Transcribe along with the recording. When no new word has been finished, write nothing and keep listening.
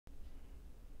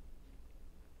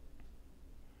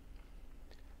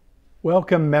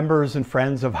Welcome, members and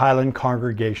friends of Highland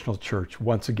Congregational Church,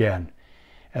 once again,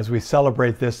 as we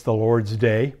celebrate this, the Lord's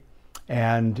Day,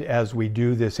 and as we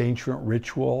do this ancient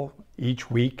ritual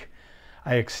each week,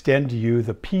 I extend to you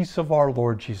the peace of our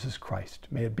Lord Jesus Christ.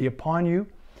 May it be upon you,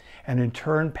 and in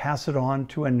turn pass it on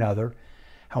to another.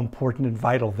 How important and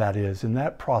vital that is in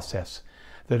that process,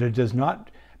 that it does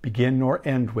not begin nor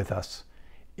end with us.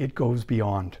 It goes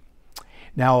beyond.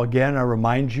 Now again, I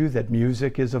remind you that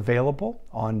music is available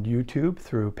on YouTube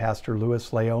through Pastor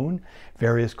Louis Leon,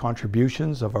 various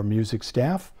contributions of our music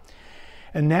staff.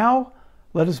 And now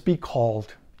let us be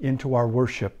called into our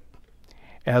worship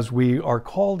as we are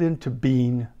called into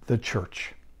being the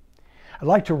church. I'd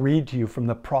like to read to you from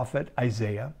the prophet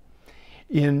Isaiah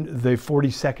in the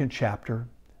 42nd chapter.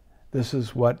 This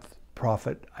is what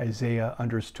prophet Isaiah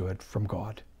understood from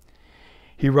God.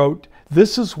 He wrote,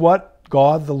 "This is what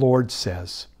God the Lord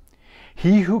says,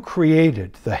 He who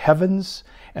created the heavens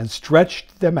and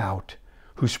stretched them out,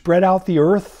 who spread out the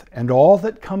earth and all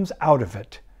that comes out of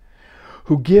it,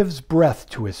 who gives breath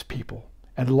to His people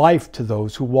and life to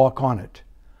those who walk on it.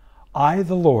 I,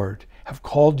 the Lord, have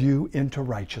called you into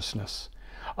righteousness.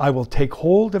 I will take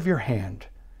hold of your hand.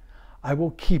 I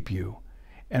will keep you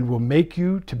and will make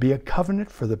you to be a covenant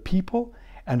for the people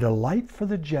and a light for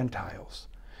the Gentiles,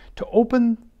 to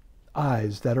open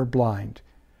eyes that are blind,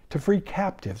 to free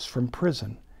captives from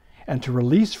prison, and to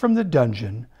release from the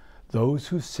dungeon those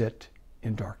who sit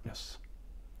in darkness."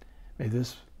 May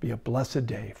this be a blessed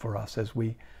day for us as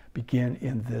we begin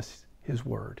in this, His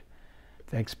Word.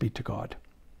 Thanks be to God.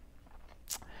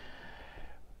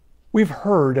 We've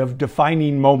heard of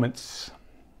defining moments,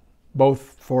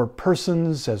 both for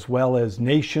persons as well as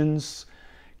nations,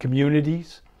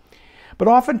 communities. But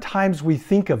oftentimes we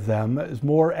think of them as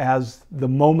more as the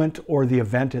moment or the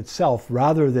event itself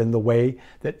rather than the way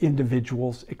that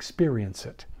individuals experience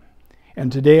it.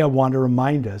 And today I want to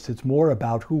remind us it's more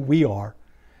about who we are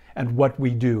and what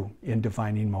we do in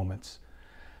defining moments.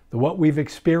 What we've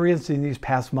experienced in these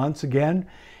past months, again,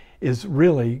 is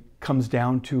really comes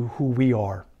down to who we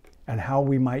are and how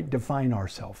we might define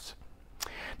ourselves.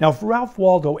 Now, Ralph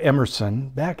Waldo Emerson,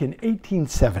 back in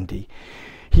 1870,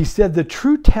 he said, "The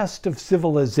true test of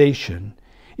civilization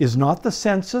is not the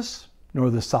census, nor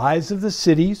the size of the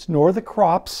cities, nor the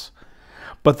crops,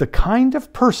 but the kind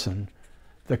of person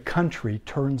the country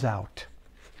turns out."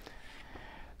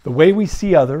 The way we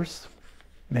see others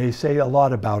may say a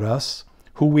lot about us,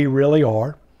 who we really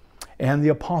are, and the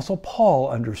Apostle Paul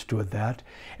understood that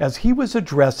as he was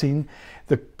addressing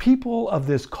the people of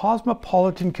this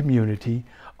cosmopolitan community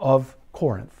of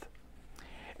Corinth.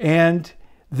 And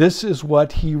this is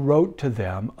what he wrote to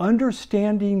them,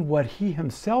 understanding what he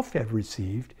himself had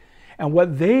received and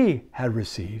what they had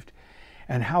received,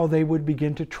 and how they would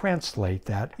begin to translate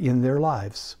that in their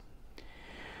lives.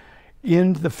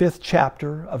 In the 5th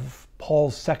chapter of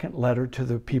Paul's second letter to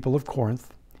the people of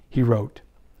Corinth, he wrote,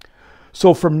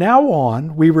 "So from now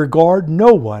on, we regard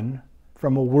no one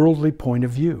from a worldly point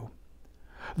of view.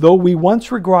 Though we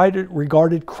once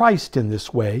regarded Christ in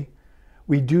this way,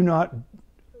 we do not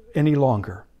any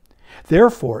longer.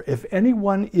 Therefore, if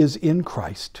anyone is in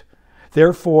Christ,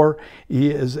 therefore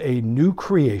he is a new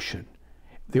creation.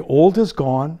 The old is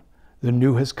gone, the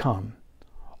new has come.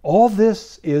 All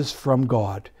this is from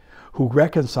God, who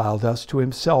reconciled us to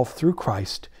Himself through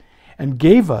Christ and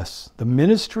gave us the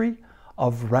ministry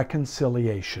of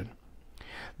reconciliation.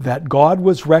 That God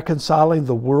was reconciling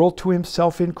the world to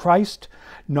Himself in Christ,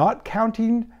 not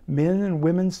counting men and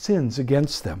women's sins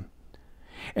against them.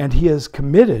 And He has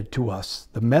committed to us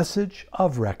the message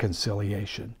of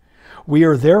reconciliation. We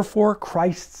are therefore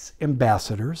Christ's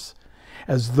ambassadors,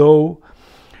 as though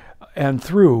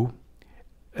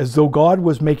God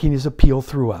was making His appeal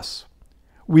through us.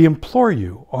 We implore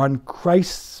you on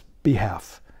Christ's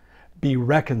behalf, be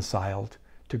reconciled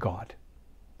to God."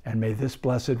 And may this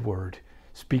blessed word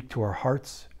speak to our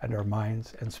hearts and our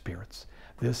minds and spirits.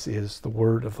 This is the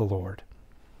word of the Lord.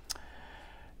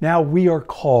 Now we are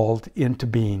called into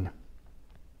being.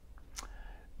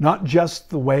 Not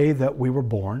just the way that we were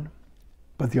born,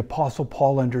 but the Apostle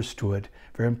Paul understood,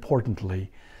 very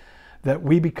importantly, that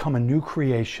we become a new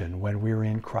creation when we are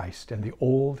in Christ and the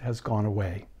old has gone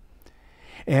away.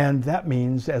 And that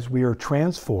means as we are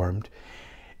transformed,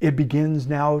 it begins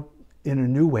now in a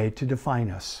new way to define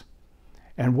us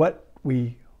and what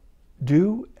we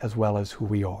do as well as who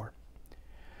we are.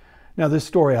 Now, this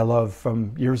story I love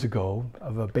from years ago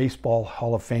of a baseball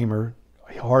Hall of Famer,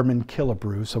 Harmon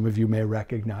Killebrew. Some of you may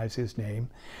recognize his name.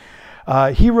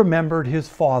 He remembered his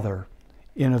father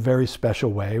in a very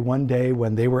special way. One day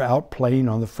when they were out playing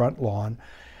on the front lawn,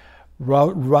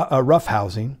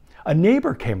 roughhousing, A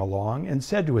neighbor came along and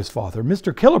said to his father,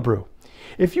 "Mr. Killebrew,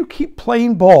 if you keep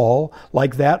playing ball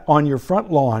like that on your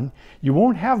front lawn, you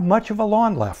won't have much of a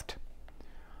lawn left."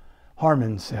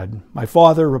 Harmon said, "My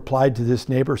father replied to this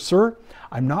neighbor, 'Sir,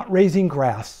 I'm not raising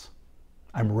grass,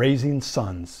 I'm raising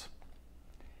sons.'"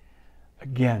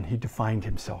 Again, he defined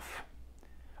himself,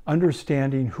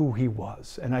 understanding who he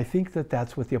was. And I think that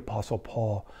that's what the Apostle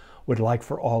Paul would like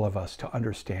for all of us to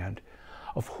understand.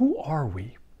 Of who are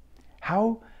we?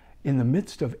 How, in the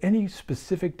midst of any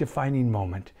specific defining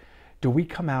moment, do we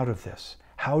come out of this?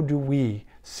 How do we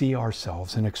see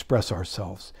ourselves and express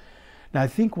ourselves? Now, I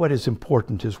think what is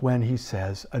important is when he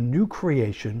says, a new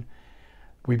creation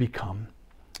we become,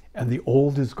 and the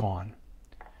old is gone.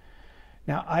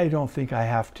 Now, I don't think I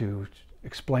have to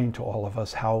explain to all of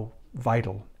us how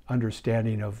vital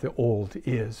understanding of the old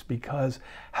is, because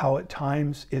how at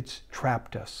times it's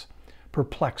trapped us,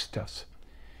 perplexed us,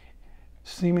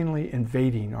 seemingly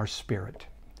invading our spirit.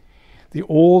 The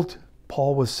old,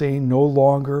 Paul was saying, no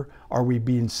longer are we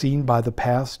being seen by the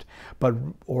past, but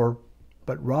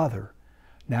rather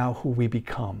now who we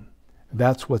become.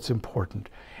 That's what's important.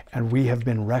 And we have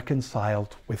been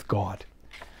reconciled with God.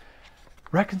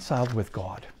 Reconciled with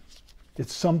God.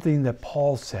 It's something that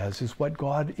Paul says is what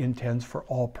God intends for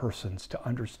all persons to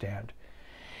understand.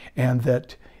 And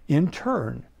that in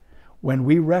turn, when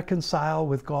we reconcile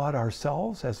with God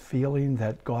ourselves as feeling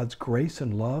that God's grace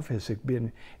and love has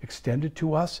been extended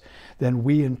to us, then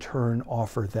we in turn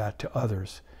offer that to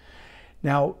others.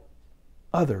 Now,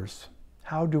 others,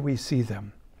 how do we see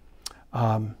them?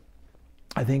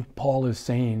 I think Paul is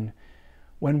saying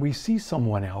when we see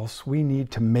someone else, we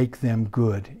need to make them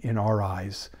good in our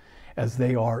eyes as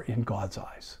they are in God's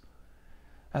eyes.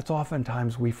 That's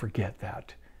oftentimes we forget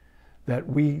that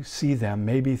we see them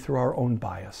maybe through our own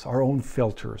bias, our own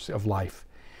filters of life.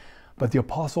 But the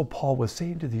Apostle Paul was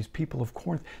saying to these people of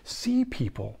Corinth, see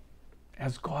people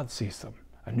as God sees them,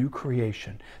 a new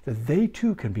creation, that they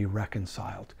too can be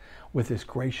reconciled with this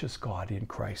gracious God in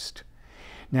Christ.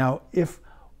 Now, if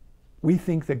we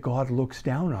think that God looks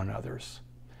down on others,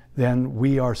 then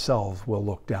we ourselves will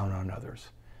look down on others.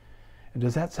 And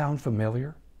does that sound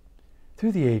familiar?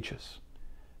 Through the ages,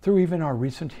 through even our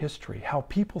recent history, how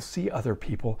people see other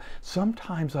people,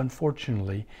 sometimes,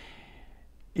 unfortunately,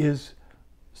 is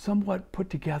somewhat put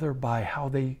together by how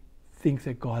they think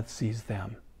that God sees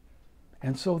them.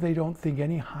 And so they don't think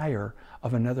any higher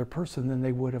of another person than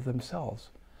they would of themselves.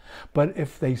 But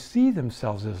if they see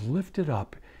themselves as lifted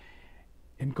up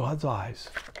in God's eyes,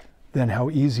 then how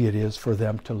easy it is for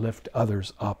them to lift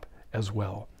others up as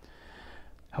well.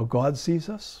 How God sees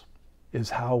us is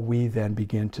how we then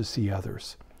begin to see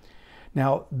others.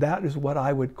 Now, that is what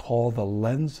I would call the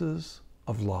lenses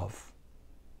of love,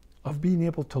 of being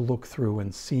able to look through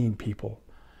and seeing people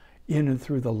in and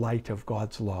through the light of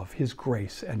God's love, His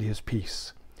grace and His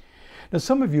peace. Now,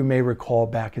 some of you may recall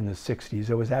back in the 60s,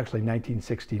 it was actually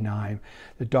 1969,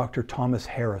 that Dr. Thomas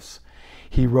Harris,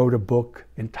 he wrote a book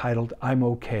entitled I'm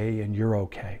Okay and You're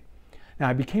Okay. Now,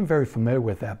 I became very familiar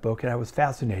with that book, and I was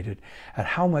fascinated at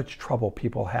how much trouble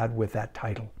people had with that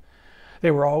title. They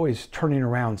were always turning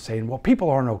around saying, well, people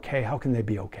aren't okay, how can they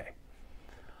be okay?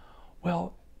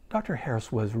 Well, Dr.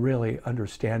 Harris was really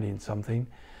understanding something,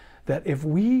 that if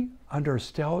we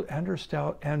understand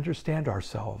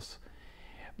ourselves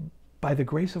by the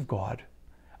grace of God,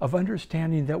 of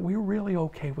understanding that we're really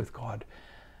okay with God,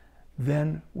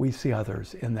 then we see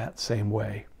others in that same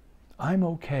way. I'm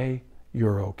okay,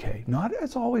 you're okay. Not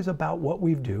as always about what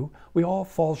we do. We all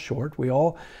fall short. We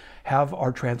all have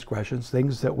our transgressions,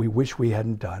 things that we wish we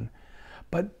hadn't done.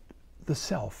 But the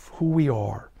self, who we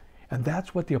are, and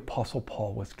that's what the Apostle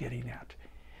Paul was getting at.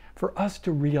 For us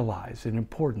to realize the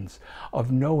importance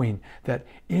of knowing that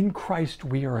in Christ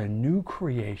we are a new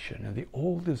creation and the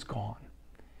old is gone.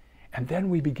 And then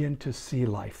we begin to see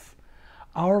life,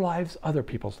 our lives, other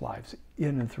people's lives,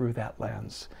 in and through that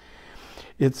lens.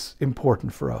 It's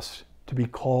important for us to be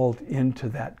called into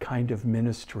that kind of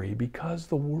ministry because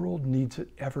the world needs it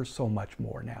ever so much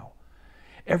more now.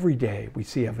 Every day we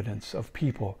see evidence of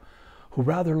people who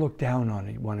rather look down on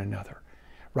one another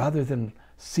rather than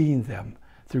seeing them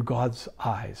through God's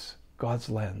eyes, God's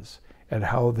lens, and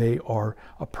how they are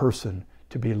a person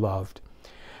to be loved.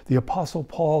 The Apostle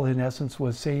Paul, in essence,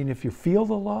 was saying, if you feel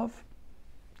the love,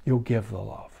 you'll give the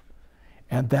love.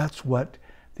 And that's what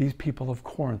these people of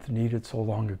Corinth needed so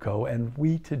long ago, and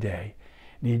we today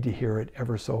need to hear it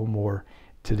ever so more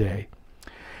today.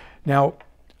 Now,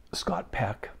 Scott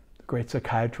Peck, the great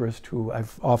psychiatrist who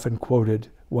I've often quoted,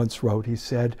 once wrote, he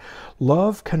said,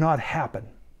 love cannot happen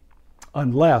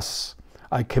unless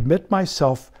I commit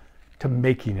myself to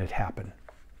making it happen.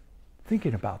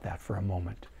 Thinking about that for a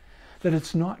moment. that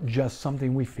it's not just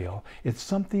something we feel, it's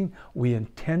something we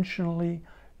intentionally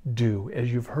do,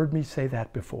 as you've heard me say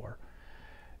that before.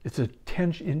 It's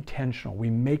intentional. We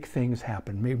make things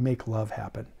happen, we make love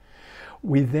happen.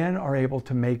 We then are able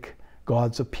to make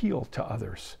God's appeal to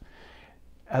others.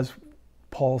 As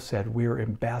Paul said, we are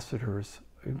ambassadors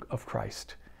of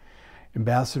Christ,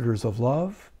 ambassadors of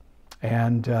love,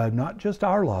 and not just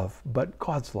our love, but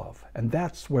God's love. And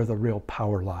that's where the real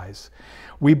power lies.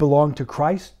 We belong to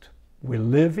Christ. We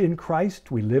live in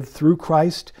Christ. We live through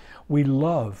Christ. We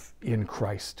love in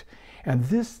Christ. And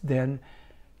this then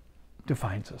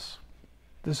defines us.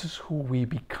 This is who we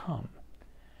become.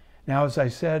 Now, as I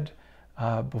said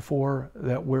before,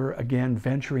 that we're again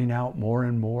venturing out more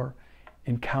and more,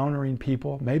 encountering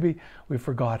people. Maybe we've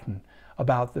forgotten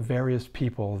about the various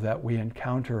people that we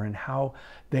encounter and how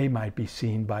they might be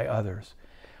seen by others.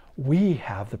 We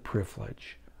have the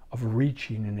privilege of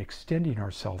reaching and extending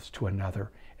ourselves to another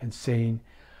and saying,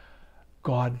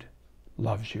 God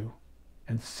loves you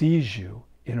and sees you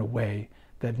in a way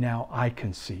that now I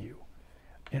can see you,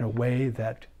 in a way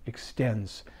that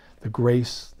extends the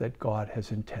grace that God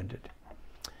has intended.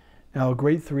 Now, a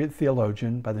great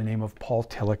theologian by the name of Paul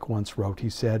Tillich once wrote, he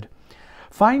said,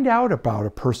 "Find out about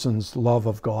a person's love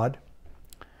of God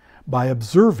by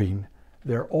observing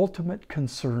their ultimate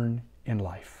concern in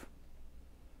life."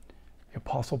 The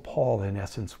Apostle Paul, in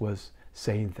essence, was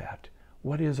saying that.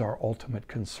 What is our ultimate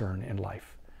concern in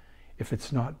life? If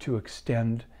it's not to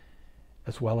extend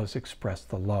as well as express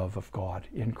the love of God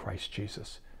in Christ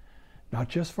Jesus, not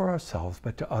just for ourselves,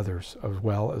 but to others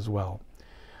as well.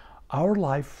 Our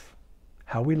life,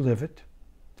 how we live it,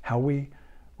 how we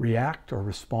react or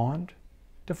respond,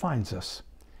 defines us.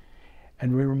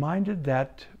 And we're reminded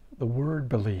that the word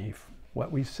believe,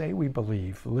 what we say we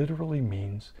believe, literally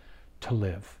means to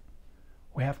live.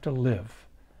 We have to live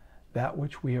that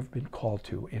which we have been called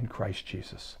to in Christ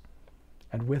Jesus.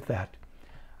 And with that,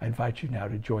 I invite you now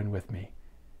to join with me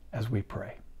as we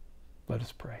pray. Let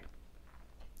us pray.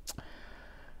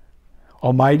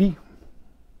 Almighty,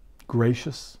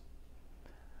 gracious,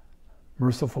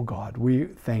 merciful God, we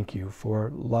thank you for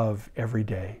love every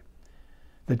day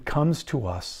that comes to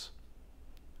us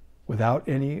without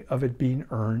any of it being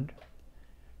earned,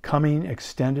 coming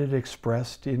extended,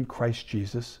 expressed in Christ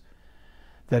Jesus,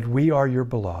 that we are your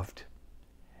beloved,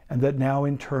 and that now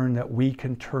in turn that we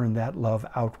can turn that love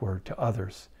outward to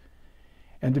others,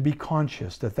 and to be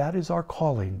conscious that that is our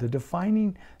calling, the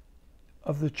defining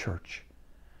of the church,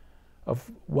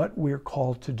 of what we're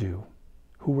called to do,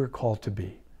 who we're called to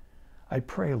be. I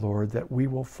pray, Lord, that we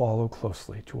will follow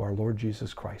closely to our Lord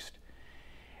Jesus Christ.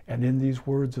 And in these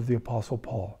words of the Apostle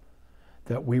Paul,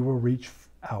 that we will reach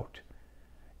out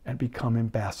and become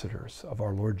ambassadors of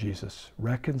our Lord Jesus,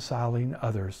 reconciling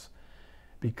others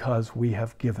because we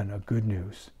have given a good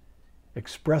news,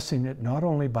 expressing it not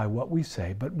only by what we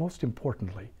say, but most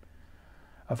importantly,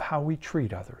 of how we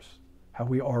treat others, how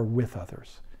we are with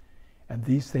others. And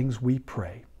these things we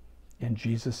pray in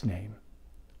Jesus' name.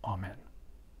 Amen.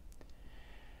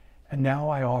 And now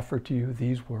I offer to you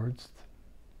these words.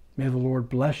 May the Lord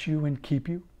bless you and keep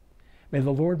you. May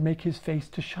the Lord make his face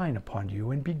to shine upon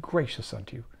you and be gracious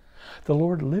unto you. The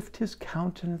Lord lift his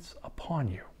countenance upon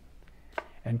you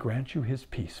and grant you his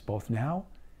peace, both now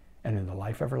and in the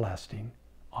life everlasting.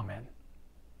 Amen.